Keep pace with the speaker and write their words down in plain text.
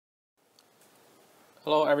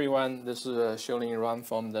Hello everyone, this is Xiulin Ran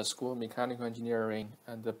from the School of Mechanical Engineering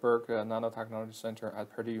and the Berkeley Nanotechnology Center at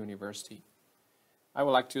Purdue University. I would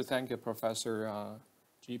like to thank Professor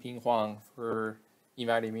Jiping Huang for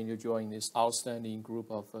inviting me to join this outstanding group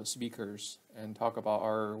of speakers and talk about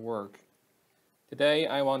our work. Today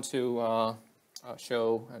I want to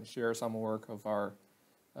show and share some work of our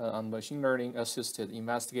on machine learning assisted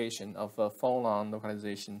investigation of Phonon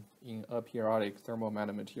localization in aperiodic thermal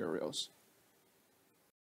metamaterials.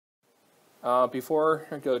 Before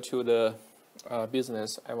I go to the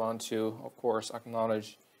business, I want to, of course,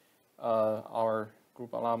 acknowledge our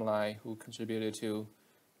group alumni who contributed to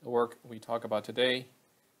the work we talk about today,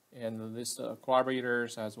 and the list of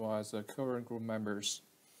collaborators as well as the current group members.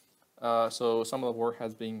 So some of the work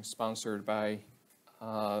has been sponsored by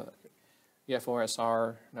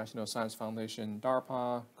EFOSR, National Science Foundation,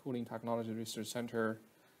 DARPA, Cooling Technology Research Center,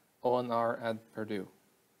 ONR at Purdue.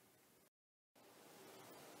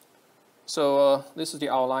 So this is the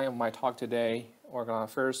outline of my talk today. We're going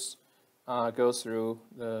to first go through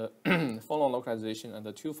the Phonon localization and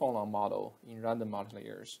the two-Phonon model in random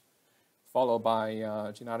multilayers, followed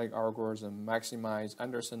by genetic algorithm maximize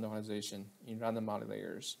Anderson localization in random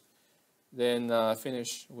multilayers. Then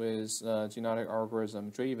finish with genetic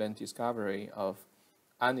algorithm driven discovery of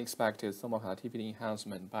unexpected thermal conductivity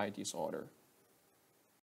enhancement by disorder.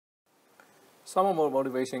 Some of the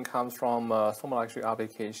motivation comes from thermoelectric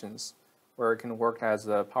applications, where it can work as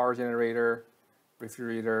a power generator,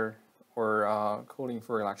 refrigerator, or cooling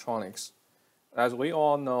for electronics. As we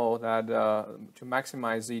all know that to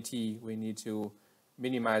maximize ZT, we need to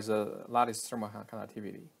minimize the lattice thermal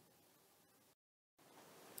conductivity.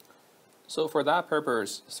 So for that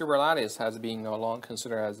purpose, silver lattice has been long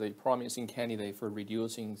considered as a promising candidate for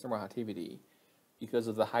reducing thermal conductivity because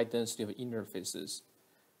of the high density of interfaces.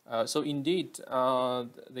 So indeed,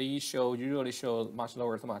 they usually show much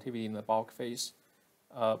lower thermal activity in the bulk phase.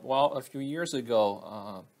 Well, a few years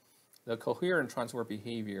ago, the coherent transport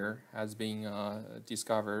behavior has been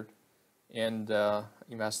discovered and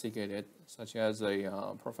investigated, such as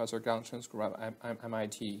Professor Gang Chen's group at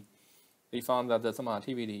MIT. They found that the thermal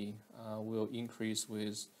activity will increase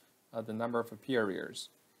with the number of periods.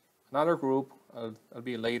 Another group, a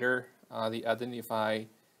bit later, they identify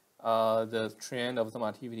the trend of thermal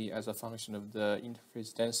activity as a function of the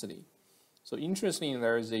interface density. So interestingly,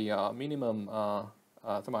 there is a minimum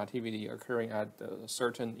thermal activity occurring at a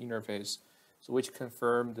certain interface, so which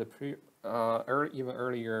confirmed the even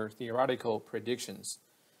earlier theoretical predictions.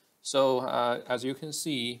 So as you can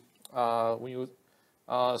see, when you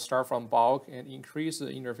start from bulk and increase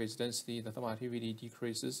the interface density, the thermal activity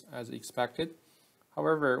decreases as expected.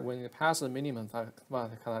 However, when you pass the minimum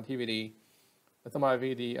thermal conductivity, the thermal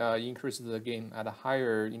activity increases again at a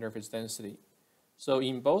higher interface density. So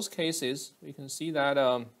in both cases, we can see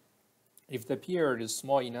that if the period is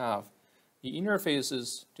small enough, the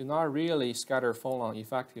interfaces do not really scatter phonon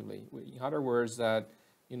effectively. In other words, that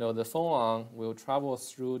the phonon will travel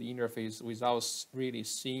through the interface without really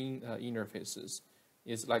seeing interfaces.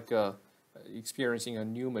 It's like experiencing a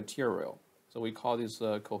new material. So we call this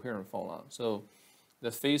coherent phonon. So the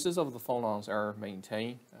phases of the phonons are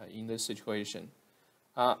maintained in this situation.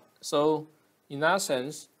 So in that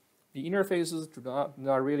sense, the interfaces do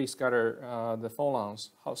not really scatter the phonons.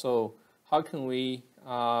 So how can we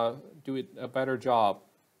do it a better job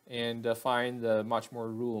and find much more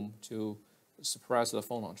room to suppress the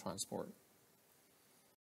phonon transport?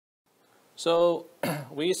 So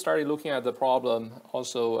we started looking at the problem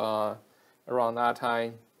also around that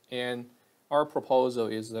time, and our proposal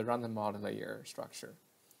is the random multilayer structure.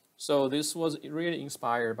 So this was really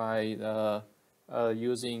inspired by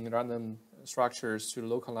using random structures to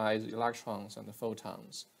localize electrons and the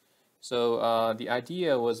photons. So the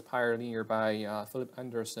idea was pioneered by Philip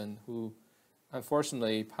Anderson, who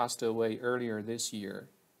unfortunately passed away earlier this year,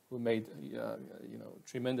 who made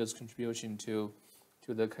tremendous contribution to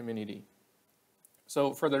the community.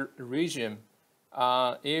 So for the regime,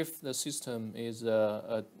 if the system is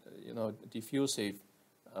a diffusive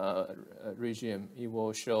regime, it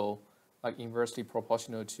will show like inversely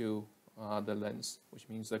proportional to the length, which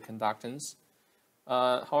means the conductance.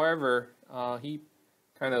 However, he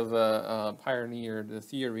kind of pioneered the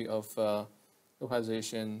theory of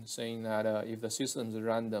localization, saying that if the system is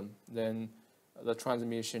random, then the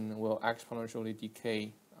transmission will exponentially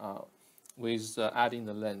decay with adding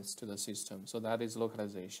the length to the system. So that is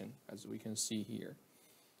localization, as we can see here.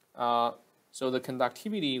 So the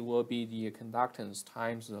conductivity will be the conductance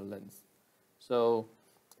times the length. So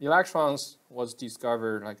electrons was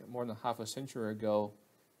discovered like more than half a century ago.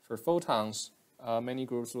 For photons, Many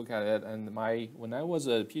groups look at it, and when I was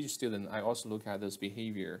a PhD student, I also looked at this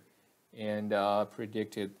behavior and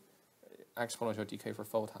predicted exponential decay for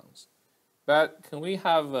photons. But can we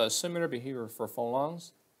have a similar behavior for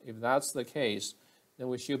phonons? If that's the case, then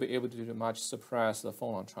we should be able to much suppress the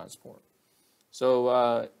phonon transport.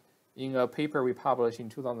 So in a paper we published in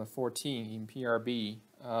 2014 in PRB,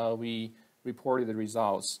 we reported the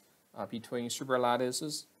results between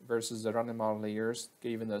superlattices versus the random model layers,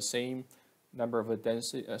 given the same number of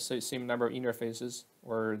same number of interfaces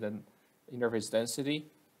or the interface density.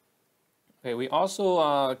 Okay, we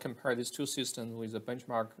also compare these two systems with a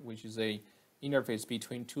benchmark, which is a interface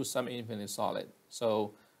between two semi-infinite solid.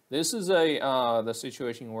 So this is the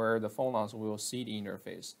situation where the phonons will see the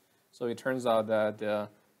interface. So it turns out that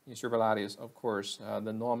in superlattice, of course,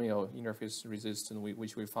 the nominal interface resistance,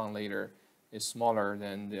 which we found later, is smaller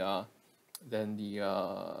than the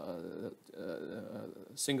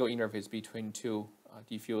single interface between two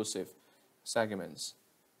diffusive segments.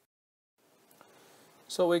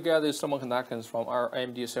 So we get this thermal conductance from our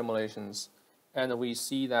AMD simulations, and we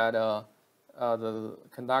see that the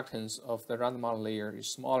conductance of the random model layer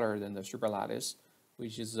is smaller than the superlattice,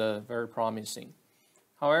 which is very promising.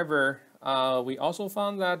 However, we also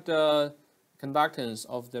found that the conductance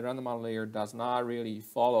of the random model layer does not really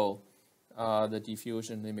follow the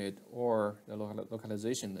diffusion limit or the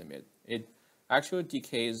localization limit. It actually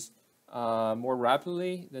decays more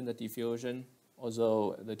rapidly than the diffusion,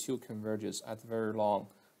 although the two converges at very long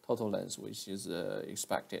total length, which is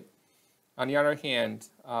expected. On the other hand,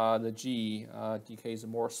 the G decays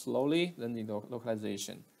more slowly than the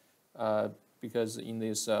localization because in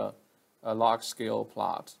this log scale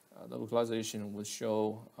plot, the localization would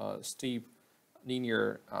show steep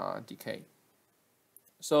linear decay.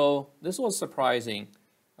 So this was surprising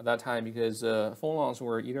at that time because phonons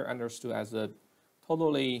were either understood as a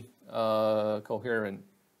totally coherent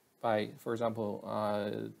by, for example,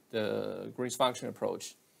 the Green's function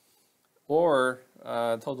approach, or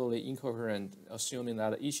totally incoherent, assuming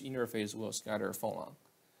that each interface will scatter a phonon.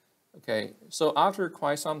 Okay, so after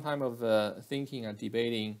quite some time of thinking and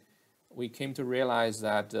debating, we came to realize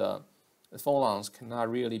that the phonons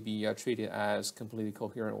cannot really be treated as completely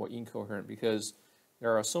coherent or incoherent because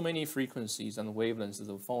there are so many frequencies and wavelengths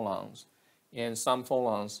of phonons, and some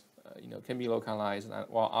phonons can be localized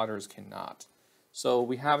while others cannot. So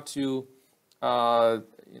we have to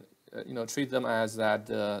treat them as that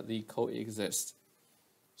they coexist.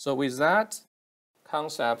 So with that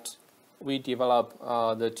concept, we develop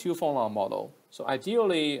the two phonon model. So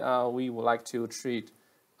ideally, we would like to treat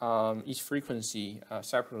each frequency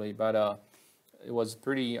separately, but it was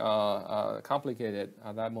pretty complicated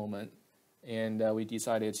at that moment, and we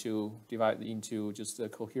decided to divide into just the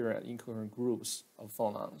coherent and incoherent groups of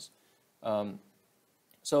phonons.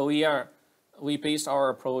 So we based our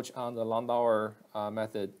approach on the Landauer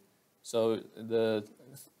method. So the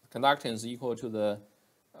conductance equal to the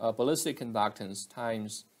ballistic conductance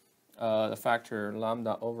times the factor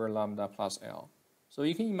lambda over lambda plus L. So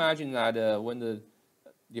you can imagine that when the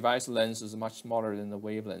device length is much smaller than the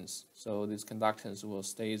wavelength, so this conductance will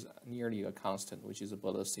stay nearly a constant, which is a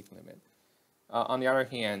ballistic limit. On the other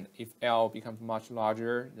hand, if L becomes much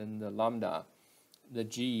larger than the lambda, the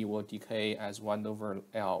G will decay as 1 over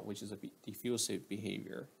L, which is a diffusive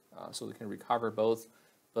behavior. So we can recover both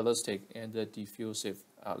ballistic and the diffusive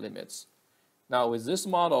limits. Now with this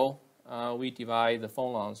model, we divide the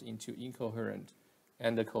phonons into incoherent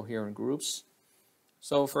and the coherent groups.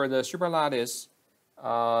 So for the superlattice,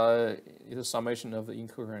 it's a summation of the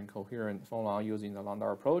incoherent and coherent phonon using the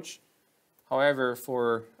Landauer approach. However,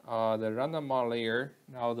 for the random model layer,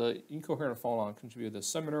 now the incoherent phonon contribute a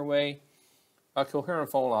similar way. A coherent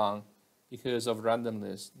phonon, because of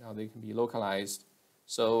randomness, now they can be localized.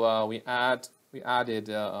 So we added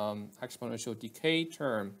exponential decay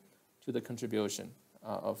term to the contribution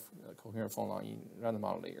of coherent phonon in random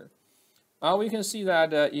model layer. We can see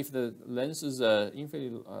that if the length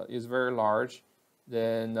is very large,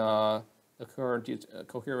 then the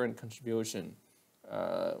coherent contribution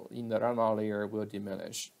in the random model layer will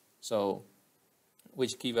diminish. So,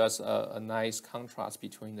 which gives us a nice contrast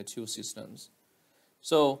between the two systems.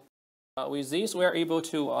 So, with this, we are able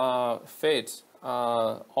to fit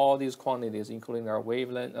all these quantities, including our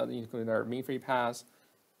wavelength, including our mean free path,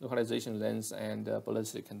 localization length, and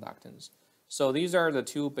ballistic conductance. So these are the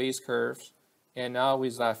two base curves. And now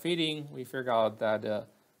with that fitting, we figure out that the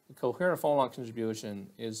coherent phonon contribution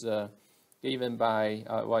is given by,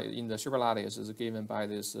 in the superlattice, is given by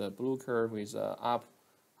this blue curve with up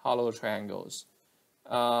hollow triangles.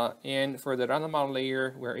 And for the random model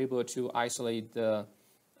layer, we're able to isolate the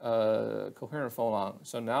coherent phonon.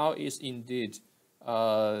 So now it's indeed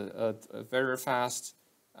a very fast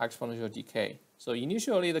exponential decay. So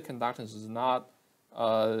initially, the conductance is not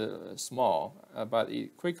small, but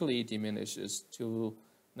it quickly diminishes to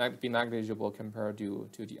be negligible compared to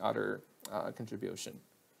the other contribution.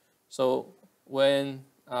 So when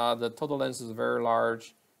the total length is very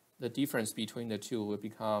large, the difference between the two will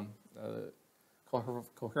become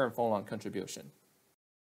coherent Phonon contribution.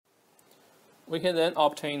 We can then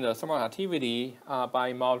obtain the thermal activity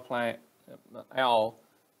by multiplying L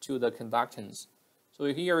to the conductance. So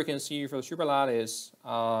here we can see for the superlattice,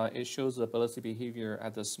 it shows the ballistic behavior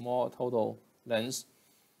at the small total length,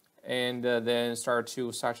 and then start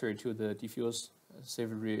to saturate to the diffuse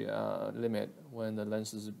savory limit when the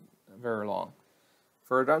length is very long.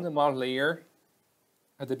 For random multilayer,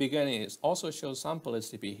 at the beginning, it also shows some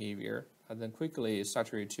ballistic behavior, and then quickly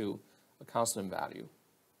saturate to a constant value.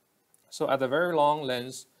 So at the very long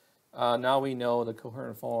length, now we know the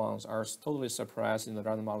coherent phonons are totally suppressed in the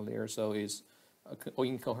random multilayer, so it's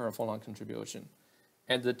incoherent Phonon contribution.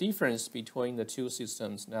 And the difference between the two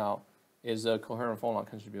systems now is a coherent Phonon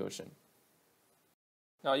contribution.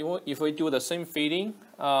 Now, if we do the same feeding,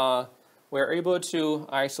 we're able to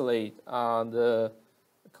isolate the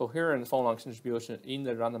coherent Phonon contribution in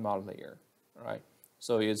the random multilayer, right?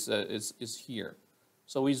 So it's here.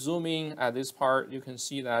 So we zoom in at this part, you can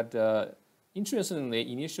see that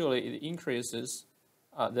interestingly, initially it increases,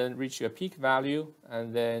 then reach a peak value,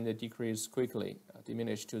 and then it decreases quickly,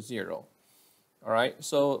 diminish to 0. All right,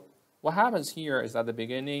 so what happens here is at the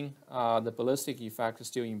beginning, the ballistic effect is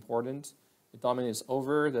still important. It dominates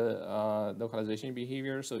over the localization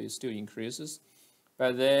behavior, so it still increases.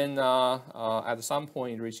 But then at some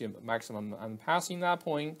point, it reaches a maximum, and passing that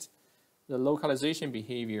point, the localization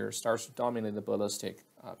behavior starts to dominate the ballistic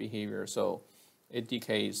behavior, so it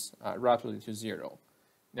decays rapidly to 0.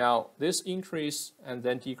 Now, this increase and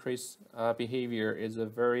then decrease behavior is a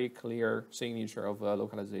very clear signature of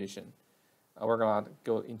localization. We're going to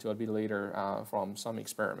go into a bit later from some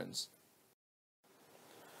experiments.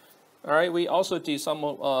 All right, we also did some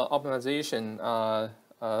optimization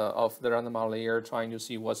of the random multilayer, trying to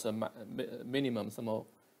see what's the minimum thermal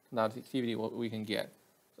conductivity we can get.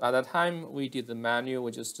 At that time, we did the manual,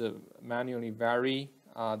 we just manually vary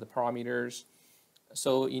the parameters.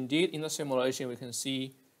 So indeed, in the simulation, we can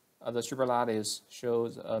see the superlattice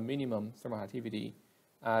shows a minimum thermal activity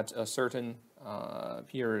at a certain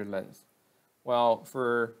period length. While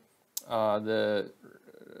for the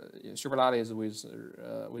superlattice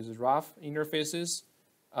with rough interfaces,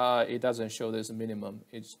 it doesn't show this minimum.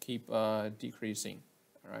 It keeps decreasing,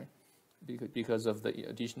 all right, because of the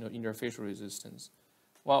additional interfacial resistance.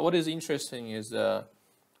 Well, what is interesting is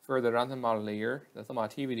for the random multilayer, the thermal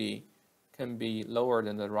activity can be lower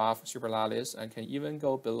than the rough superlattice and can even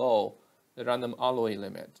go below the random alloy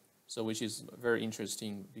limit. So which is very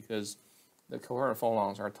interesting because the coherent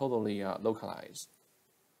phonons are totally localized.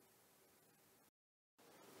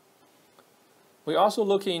 We also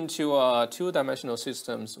look into two-dimensional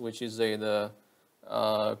systems, which is the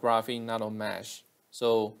graphene nanomesh.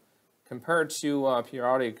 So compared to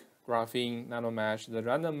periodic graphene nanomesh, the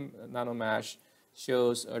random nanomesh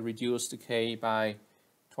shows a reduced decay by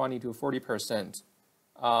 20 to 40%.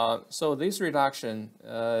 So this reduction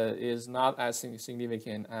is not as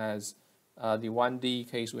significant as the 1D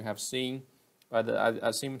case we have seen, but at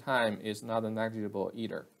the same time, it's not negligible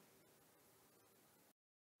either.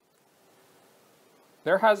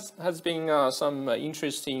 There has been some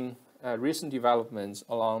interesting recent developments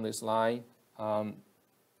along this line,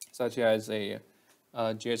 such as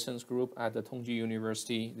Jason's group at the Tongji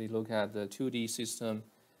University. They look at the 2D system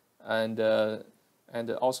and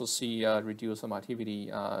also see reduced thermal activity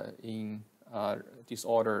in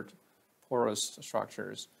disordered porous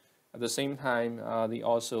structures. At the same time, they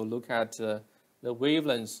also look at the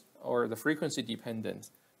wavelength or the frequency-dependent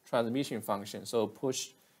transmission function. So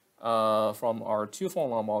push from our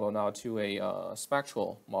two-phonon model now to a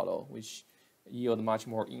spectral model, which yield much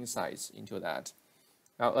more insights into that.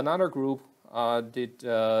 Now, another group did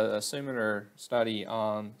a similar study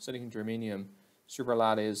on silicon germanium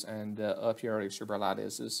superlattice and aperiodic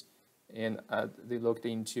superlattices, and they looked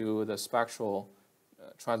into the spectral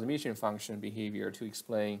transmission function behavior to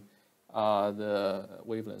explain the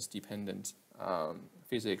wavelength-dependent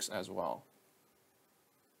physics as well.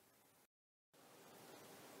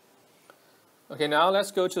 Okay, now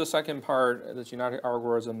let's go to the second part, the genetic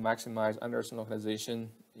algorithm maximize Anderson localization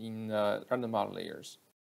in random multilayers.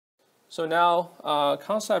 So now,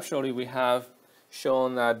 conceptually, we have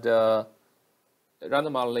shown that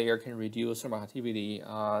random multilayer can reduce thermal activity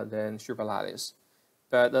than superlattice.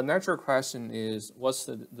 But the natural question is, what's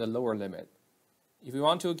the lower limit? if we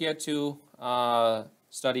want to get to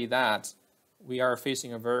study that, we are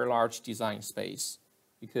facing a very large design space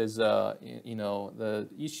because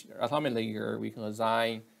each atomic layer we can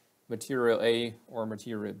assign material A or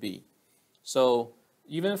material B. So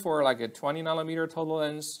even for like a 20 nanometer total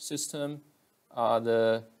length system,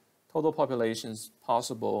 the total populations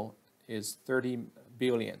possible is 30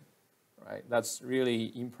 billion, right? That's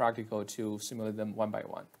really impractical to simulate them one by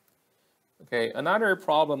one. Okay, another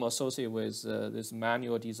problem associated with this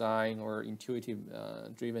manual design or intuitive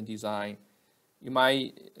driven design, you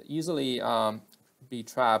might easily be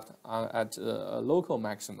trapped at a local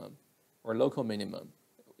maximum or local minimum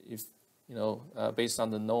if, based on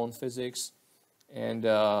the known physics and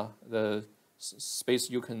the space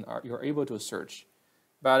you're able to search.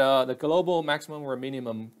 But the global maximum or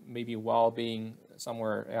minimum may be well being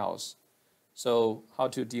somewhere else. So how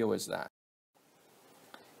to deal with that?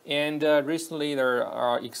 And recently, there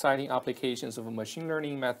are exciting applications of machine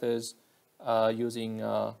learning methods using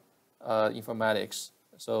informatics.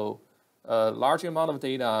 So a large amount of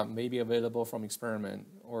data may be available from experiment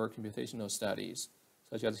or computational studies,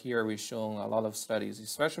 such as here we've shown a lot of studies,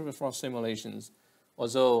 especially from simulations,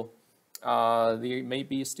 although they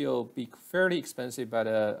may still be fairly expensive, but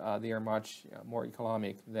they are much more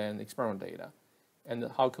economic than experimental data. And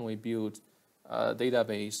how can we build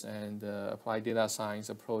database and apply data science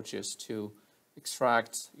approaches to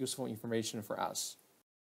extract useful information for us?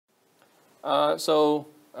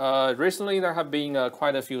 Recently there have been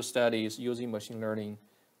quite a few studies using machine learning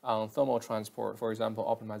on thermal transport, for example,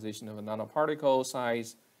 optimization of a nanoparticle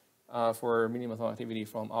size for minimum thermal activity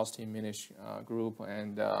from Austin Minish group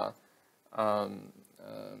and Han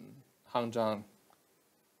Zhang.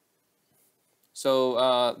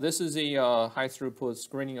 So this is a high throughput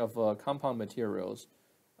screening of compound materials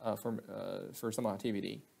for thermal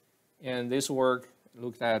activity. And this work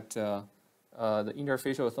looked at the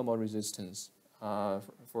interfacial thermal resistance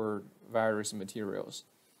for various materials.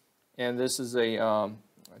 And this is a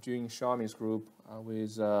Jun Xiaomi's group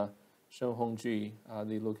with Shen Hongji.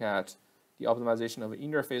 They look at the optimization of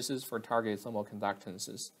interfaces for target thermal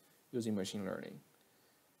conductances using machine learning.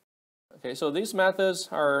 Okay, so these methods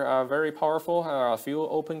are very powerful. There are a few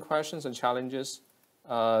open questions and challenges.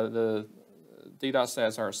 The data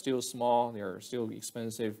sets are still small. They are still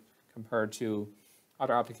expensive compared to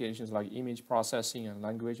other applications like image processing and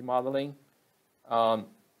language modeling.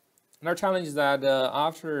 Another challenge is that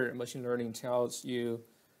after machine learning tells you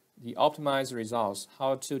the optimized results,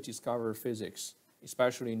 how to discover physics,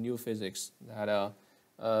 especially new physics that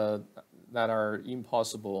are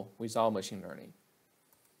impossible without machine learning.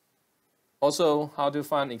 Also, how to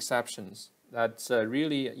find exceptions. That's a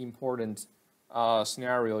really important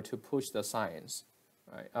scenario to push the science.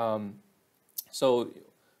 Right? So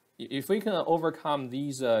if we can overcome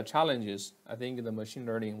these challenges, I think the machine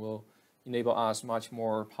learning will enable us much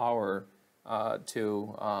more power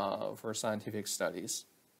for scientific studies.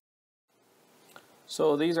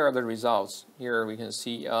 So these are the results. Here we can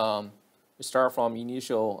see we start from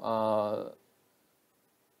initial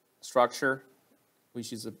structure,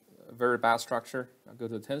 which is a very bad structure. I'll go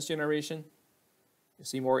to the 10th generation. You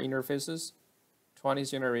see more interfaces.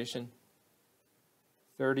 20th generation,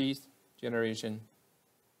 30th generation,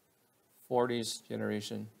 40th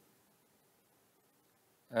generation,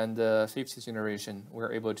 and the 50th generation.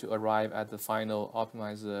 We're able to arrive at the final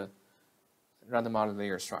optimized random model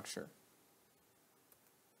layer structure.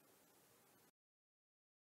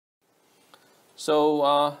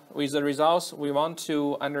 So with the results, we want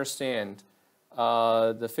to understand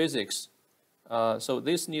the physics. So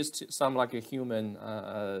this needs some like a human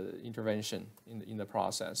intervention in the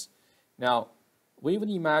process. Now, we would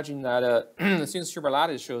imagine that since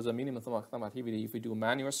superlattice shows a minimum thermal activity, if we do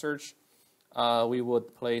manual search, we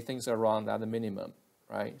would play things around at the minimum,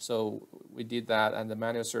 right? So we did that, and the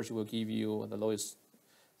manual search will give you the lowest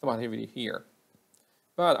thermal activity here.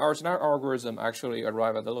 But our generic algorithm actually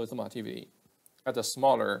arrived at the lowest thermal activity at a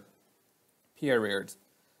smaller period,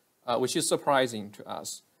 which is surprising to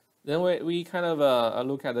us. Then we kind of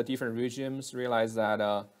look at the different regimes, realize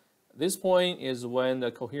that this point is when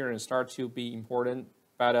the coherence starts to be important,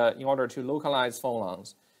 but in order to localize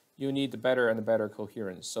phonons, you need better and better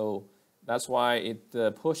coherence. So that's why it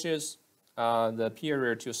pushes the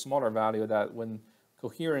period to a smaller value that when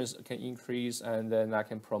coherence can increase, and then that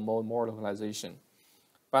can promote more localization.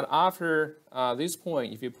 But after this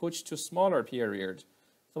point, if you push to smaller period,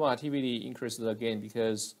 thermal activity increases again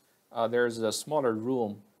because there's a smaller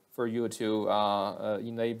room for you to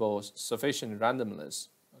enable sufficient randomness.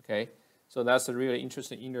 Okay, so that's a really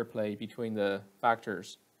interesting interplay between the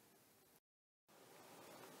factors.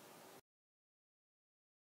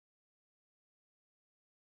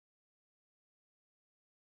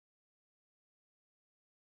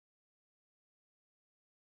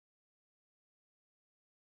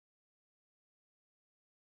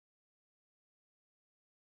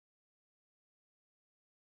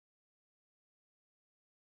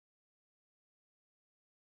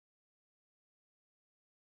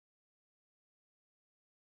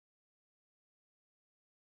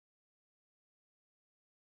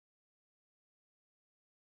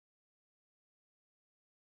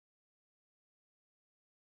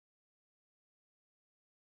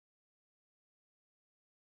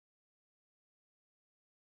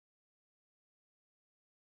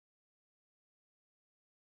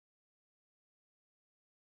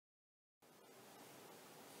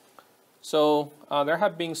 So there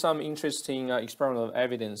have been some interesting experimental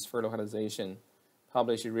evidence for localization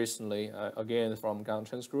published recently, again from Gang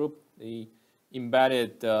Chen's group. They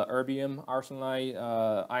embedded erbium arsenide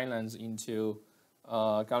islands into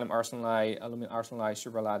gallium arsenide, aluminum arsenide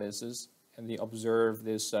superlattices, and they observed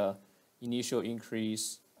this initial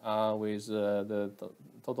increase with the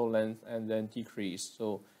total length and then decrease.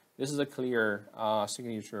 So this is a clear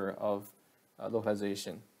signature of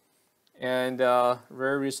localization. And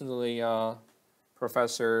very recently,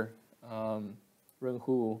 Professor Ren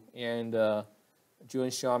Hu and Jun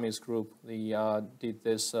Xiaomi's group, they did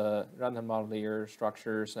this random model layer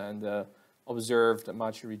structures and observed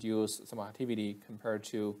much reduced thermal activity compared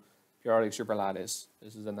to periodic superlattice.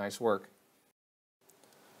 This is a nice work.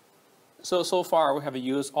 So far, we have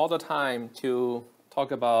used all the time to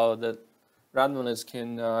talk about that randomness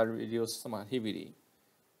can reduce thermal activity.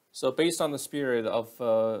 So based on the spirit of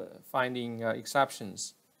finding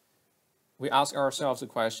exceptions, we ask ourselves the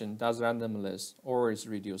question, does randomness always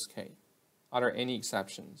reduce K? Are there any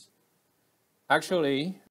exceptions?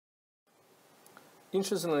 Actually,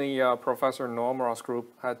 interestingly, Professor Nomura's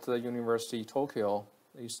group at the University of Tokyo,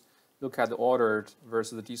 they look at the ordered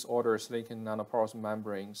versus the disordered silicon nanoporous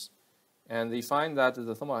membranes. And they find that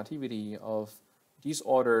the thermal activity of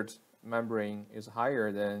disordered membrane is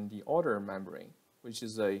higher than the ordered membrane, which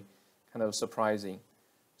is a kind of surprising.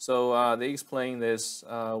 So they explain this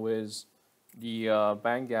with the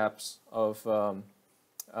band gaps of the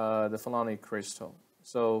phenolic crystal.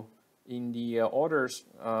 So in the order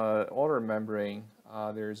membrane,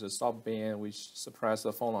 there's a stop band which suppresses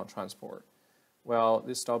the phonon transport. Well,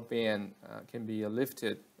 this stop band can be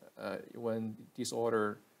lifted when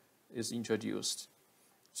disorder is introduced.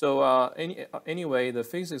 So anyway, the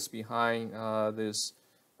physics behind this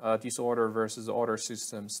disorder versus order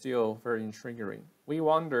system still very intriguing. We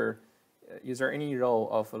wonder, is there any role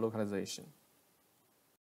of localization?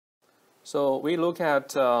 So we look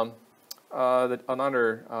at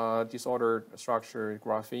another disordered structure,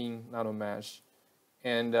 graphene nanomesh,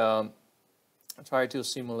 and try to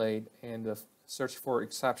simulate and search for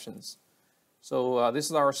exceptions. So this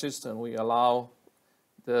is our system. We allow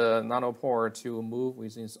the nanopore to move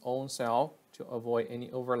within its own cell to avoid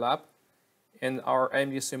any overlap. And our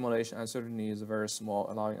MD simulation uncertainty is very small,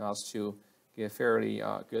 allowing us to get fairly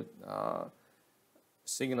good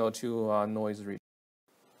signal to noise ratio.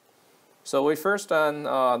 So we first done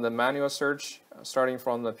the manual search starting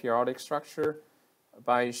from the periodic structure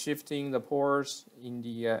by shifting the pores in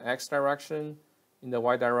the X direction, in the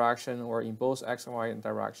Y direction, or in both X and Y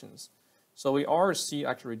directions. So we already see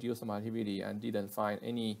actually reduced thermal activity and didn't find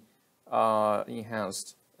any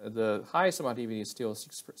enhanced. The highest thermal activity is still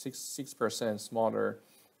 6% smaller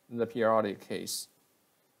in the periodic case.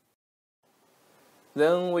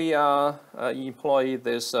 Then we employ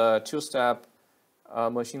this two-step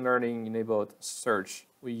machine learning enabled search.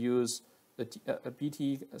 We use the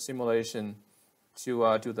BT simulation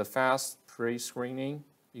to do the fast pre-screening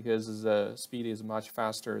because the speed is much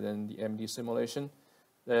faster than the MD simulation.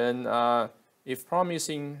 Then if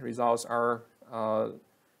promising results are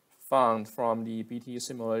found from the BT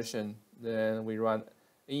simulation, then we run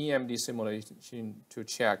EMD simulation to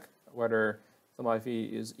check whether thermal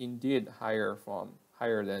activity is indeed higher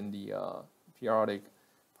than the periodic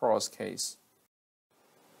porous case.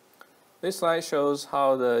 This slide shows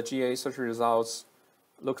how the GA search results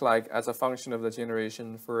look like as a function of the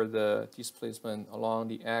generation for the displacement along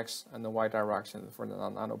the X and the Y direction for the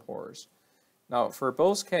nanopores. Now, for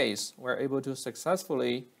both cases, we're able to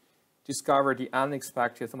successfully discover the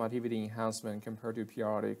unexpected thermal activity enhancement compared to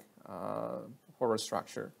periodic porous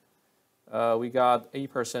structure. We got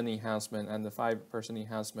 8% enhancement and the 5%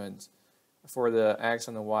 enhancement for the X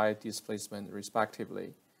and the Y displacement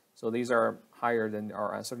respectively. So these are higher than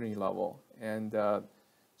our uncertainty level. And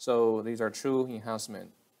so these are true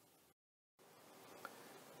enhancement.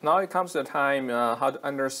 Now it comes to the time how to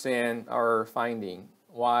understand our finding,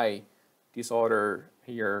 why disorder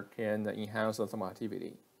here can enhance the thermal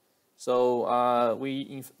activity. So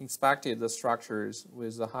we inspected the structures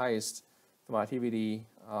with the highest thermal activity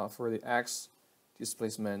for the X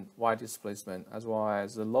displacement, Y displacement, as well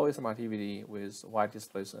as the lowest thermal activity with Y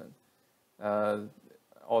displacement.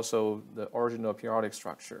 Also the original periodic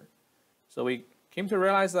structure. So we came to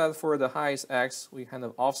realize that for the highest X, we kind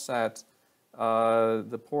of offset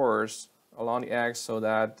the pores along the X so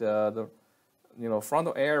that the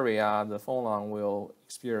frontal area the phonon will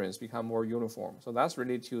become more uniform. So that's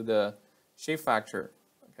related to the shape factor.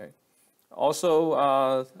 Okay. Also,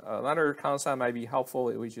 another concept might be helpful,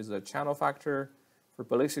 which is a channel factor for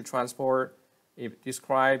ballistic transport. It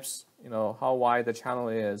describes how wide the channel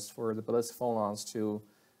is for the ballistic phonons to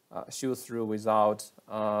shoot through without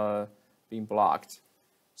being blocked.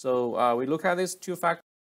 So we look at these two factors,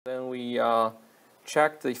 then we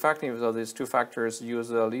check the effectiveness of these two factors, use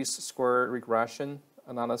the least square regression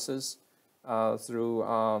analysis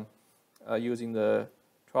through using the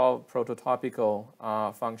 12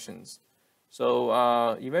 prototypical functions.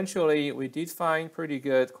 So eventually, we did find pretty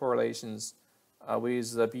good correlations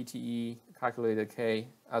with the BTE calculated K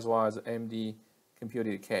as well as AMD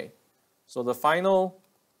computed K. So the final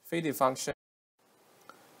fitted function.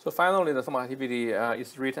 So finally, the thermal activity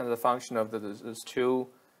is written as a function of those two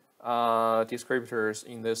descriptors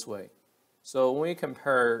in this way. So when we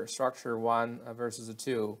compare structure 1 versus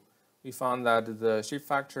 2, we found that the shape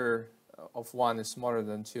factor of 1 is smaller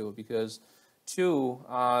than 2 because 2,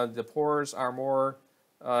 the pores are more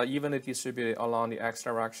evenly distributed along the x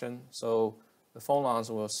direction. So the phonons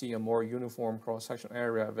will see a more uniform cross-section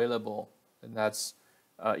area available, and that's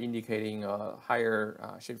indicating a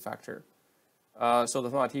higher shape factor. So the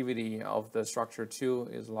thermal activity of the structure 2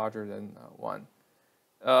 is larger than 1.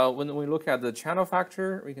 When we look at the channel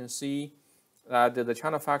factor, we can see that the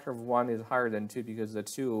channel factor of 1 is higher than 2 because the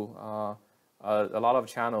 2, a lot of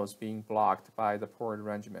channels being blocked by the pore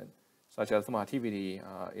arrangement, such as thermal activity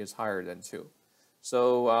is higher than 2.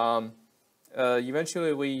 So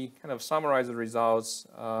eventually we kind of summarize the results.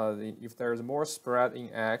 If there's more spread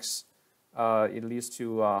in X, it leads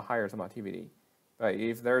to higher thermal activity. But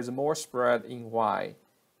if there's more spread in Y,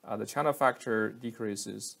 the channel factor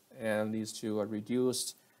decreases and leads to a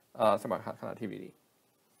reduced thermal conductivity.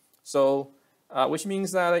 So, which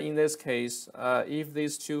means that in this case, if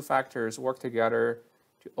these two factors work together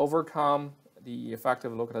to overcome the effect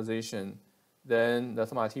of localization, then the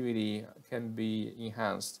thermal activity can be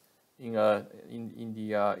enhanced in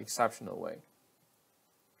the exceptional way.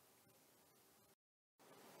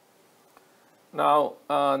 Now,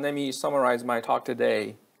 let me summarize my talk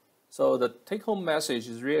today. So the take-home message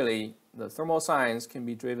is really the thermal science can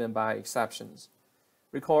be driven by exceptions.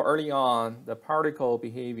 Recall early on, the particle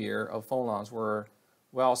behavior of phonons were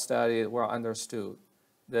well studied, well understood.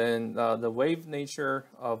 Then the wave nature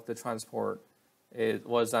of the transport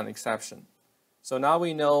was an exception. So now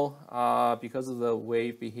we know because of the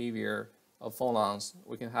wave behavior of phonons,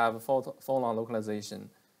 we can have phonon localization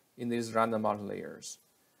in these random model layers.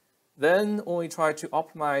 Then when we try to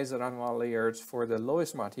optimize the random model layers for the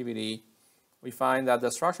lowest activity, we find that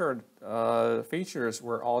the structural features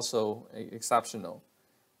were also exceptional.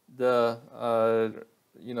 The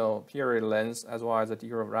period length as well as the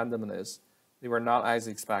degree of randomness, they were not as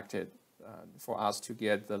expected for us to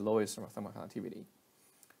get the lowest thermal conductivity.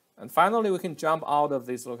 And finally, we can jump out of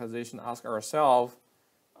this localization, ask ourselves,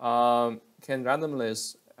 can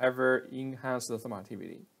randomness ever enhance the thermal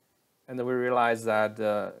activity? And then we realize that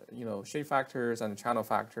shape factors and channel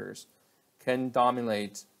factors can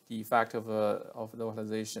dominate the effect of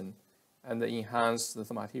localization and enhance the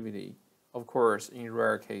thermal activity, of course, in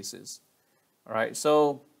rare cases. All right,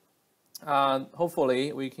 so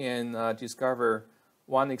hopefully we can discover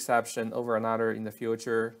one exception over another in the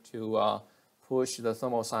future to push the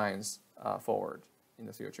thermal science forward in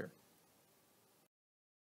the future.